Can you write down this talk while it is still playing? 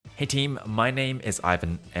Hey team, my name is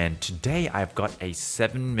Ivan, and today I've got a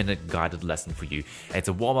 7-minute guided lesson for you. It's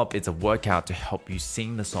a warm-up, it's a workout to help you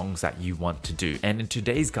sing the songs that you want to do. And in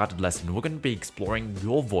today's guided lesson, we're going to be exploring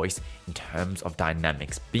your voice in terms of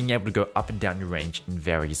dynamics, being able to go up and down your range in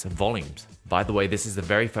various volumes. By the way, this is the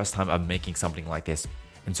very first time I'm making something like this.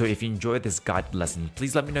 And so if you enjoyed this guided lesson,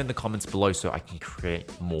 please let me know in the comments below so I can create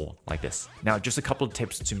more like this. Now, just a couple of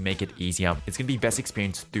tips to make it easier. It's going to be best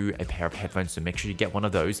experienced through a pair of headphones, so make sure you get one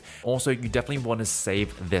of those. Also, you definitely want to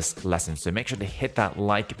save this lesson, so make sure to hit that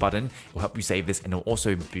like button. It will help you save this and it will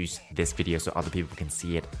also boost this video so other people can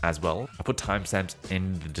see it as well. I put timestamps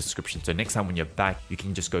in the description, so next time when you're back, you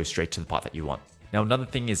can just go straight to the part that you want. Now, another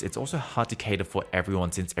thing is it's also hard to cater for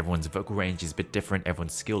everyone since everyone's vocal range is a bit different,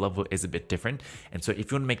 everyone's skill level is a bit different. And so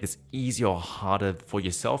if you want to make this easier or harder for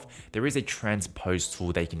yourself, there is a transpose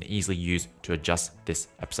tool that you can easily use to adjust this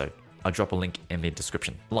episode. I'll drop a link in the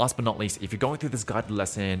description. Last but not least, if you're going through this guided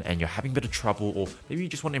lesson and you're having a bit of trouble, or maybe you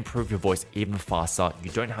just want to improve your voice even faster, you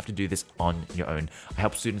don't have to do this on your own. I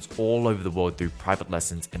help students all over the world through private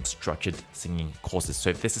lessons and structured singing courses. So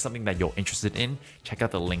if this is something that you're interested in, check out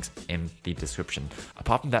the links in the description.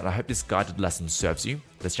 Apart from that, I hope this guided lesson serves you.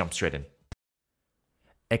 Let's jump straight in.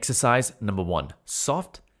 Exercise number 1,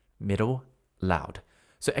 soft, middle, loud.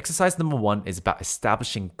 So exercise number 1 is about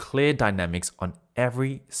establishing clear dynamics on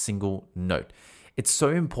every single note. It's so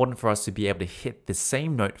important for us to be able to hit the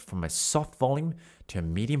same note from a soft volume to a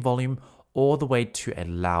medium volume all the way to a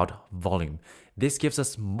loud volume. This gives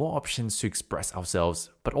us more options to express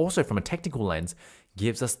ourselves, but also from a technical lens,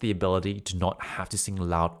 gives us the ability to not have to sing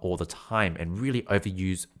loud all the time and really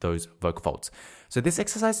overuse those vocal folds. So this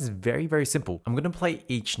exercise is very, very simple. I'm going to play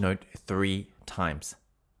each note 3 times.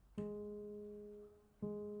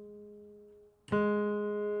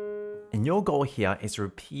 And your goal here is to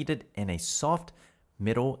repeat it in a soft,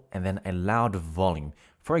 middle, and then a loud volume.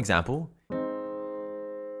 For example,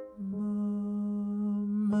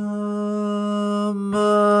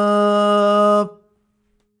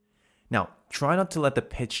 now, try not to let the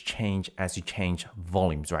pitch change as you change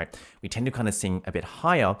volumes, right? We tend to kind of sing a bit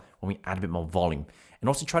higher when we add a bit more volume. And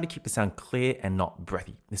also try to keep the sound clear and not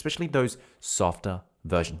breathy, especially those softer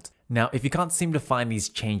versions. Now, if you can't seem to find these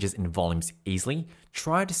changes in volumes easily,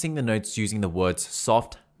 try to sing the notes using the words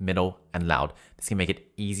soft, middle, and loud. This can make it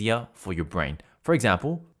easier for your brain. For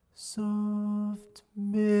example, soft,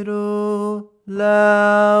 middle,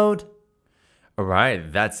 loud. All right,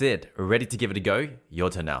 that's it. Ready to give it a go? Your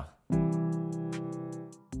turn now.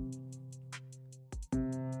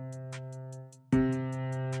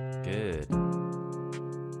 Good.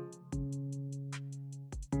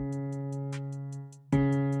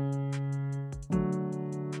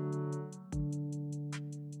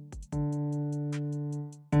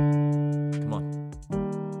 Come on.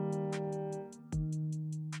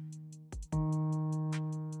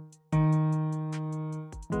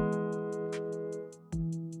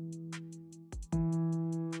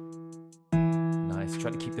 Nice.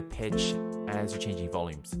 Try to keep the pitch as you're changing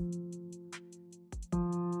volumes.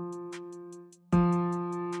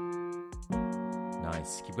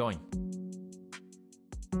 Nice. Keep going.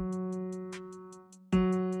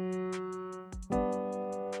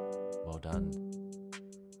 Well done.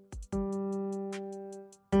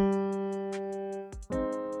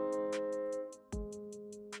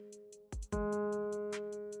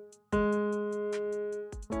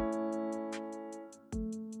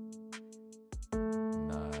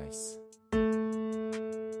 Nice.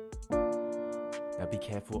 Now be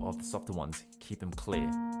careful of the softer ones. Keep them clear.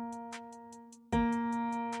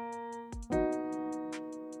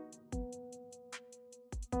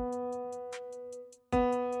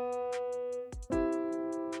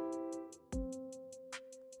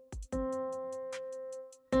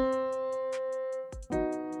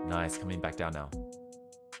 Nice, coming back down now.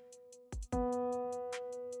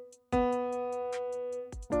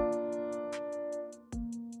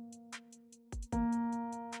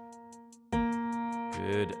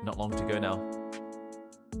 Good, not long to go now.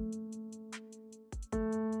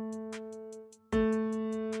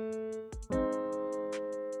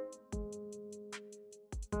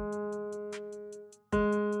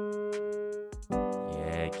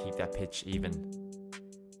 Yeah, keep that pitch even.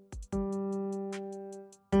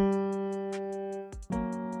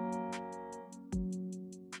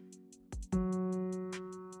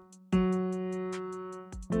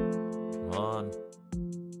 Come on.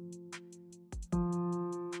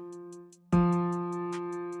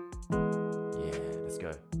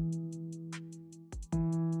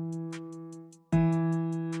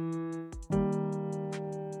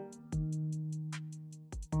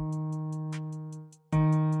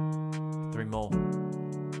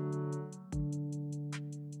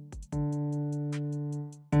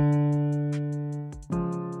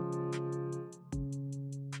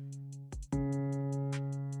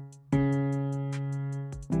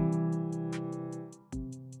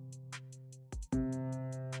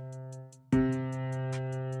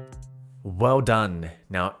 Well done.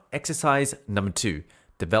 Now, exercise number 2,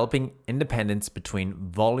 developing independence between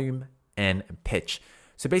volume and pitch.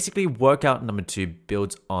 So basically, workout number 2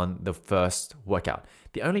 builds on the first workout.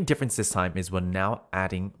 The only difference this time is we're now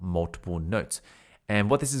adding multiple notes. And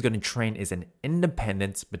what this is going to train is an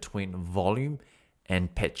independence between volume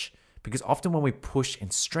and pitch. Because often when we push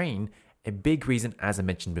and strain, a big reason, as I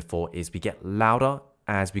mentioned before, is we get louder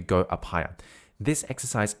as we go up higher. This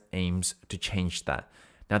exercise aims to change that.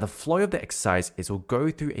 Now, the flow of the exercise is we'll go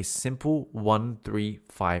through a simple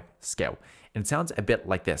 1-3-5 scale. And it sounds a bit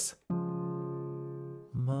like this. Ma,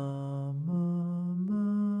 ma,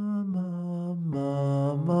 ma, ma,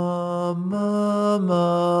 ma,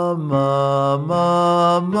 ma, ma,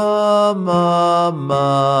 ma, ma, ma,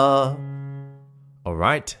 ma. All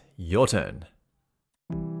right, your turn.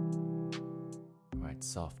 All right,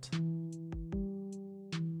 soft.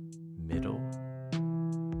 Middle.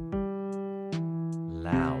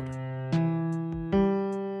 Loud.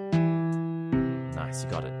 Nice, you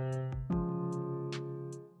got it.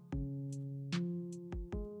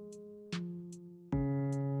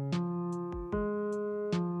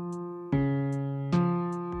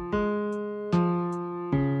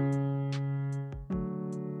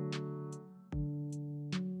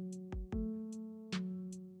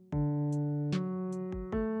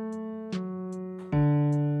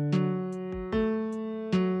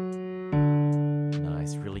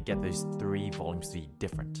 Really get those 3 volumes to be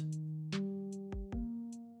different.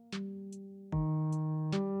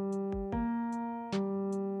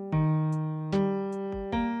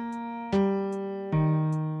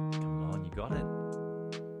 Come on, you got it.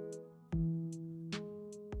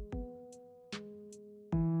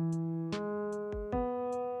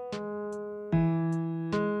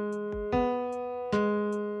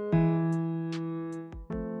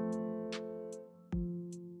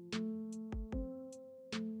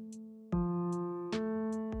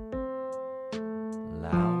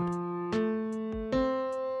 Loud.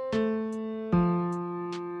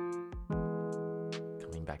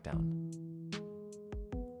 Coming back down.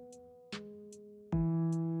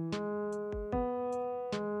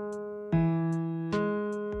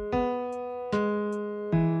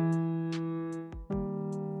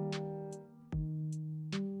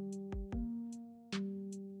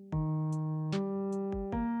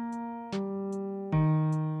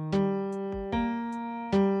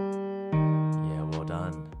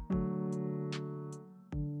 Done.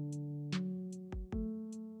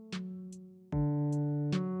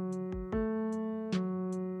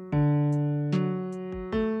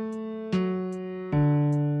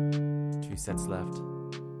 Two sets left.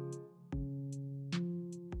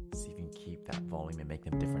 See if you can keep that volume and make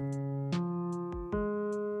them different.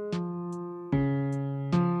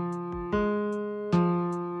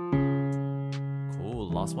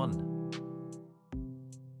 Cool, last one.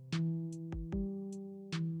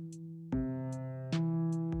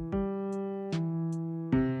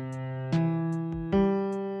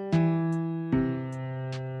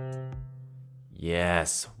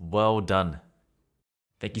 Yes, well done.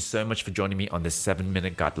 Thank you so much for joining me on this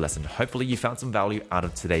 7-minute guide lesson. Hopefully you found some value out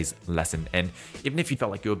of today's lesson. And even if you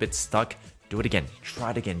felt like you were a bit stuck, do it again.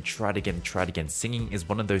 Try it again, try it again, try it again. Singing is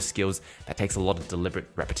one of those skills that takes a lot of deliberate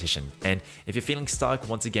repetition. And if you're feeling stuck,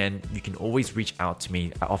 once again, you can always reach out to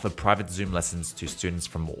me. I offer private Zoom lessons to students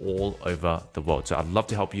from all over the world. So I'd love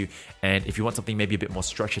to help you. And if you want something maybe a bit more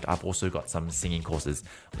structured, I've also got some singing courses.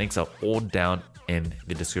 Links are all down in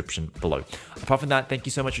the description below. Apart from that, thank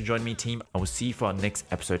you so much for joining me, team. I will see you for our next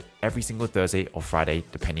episode every single Thursday or Friday,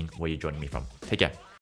 depending where you're joining me from. Take care.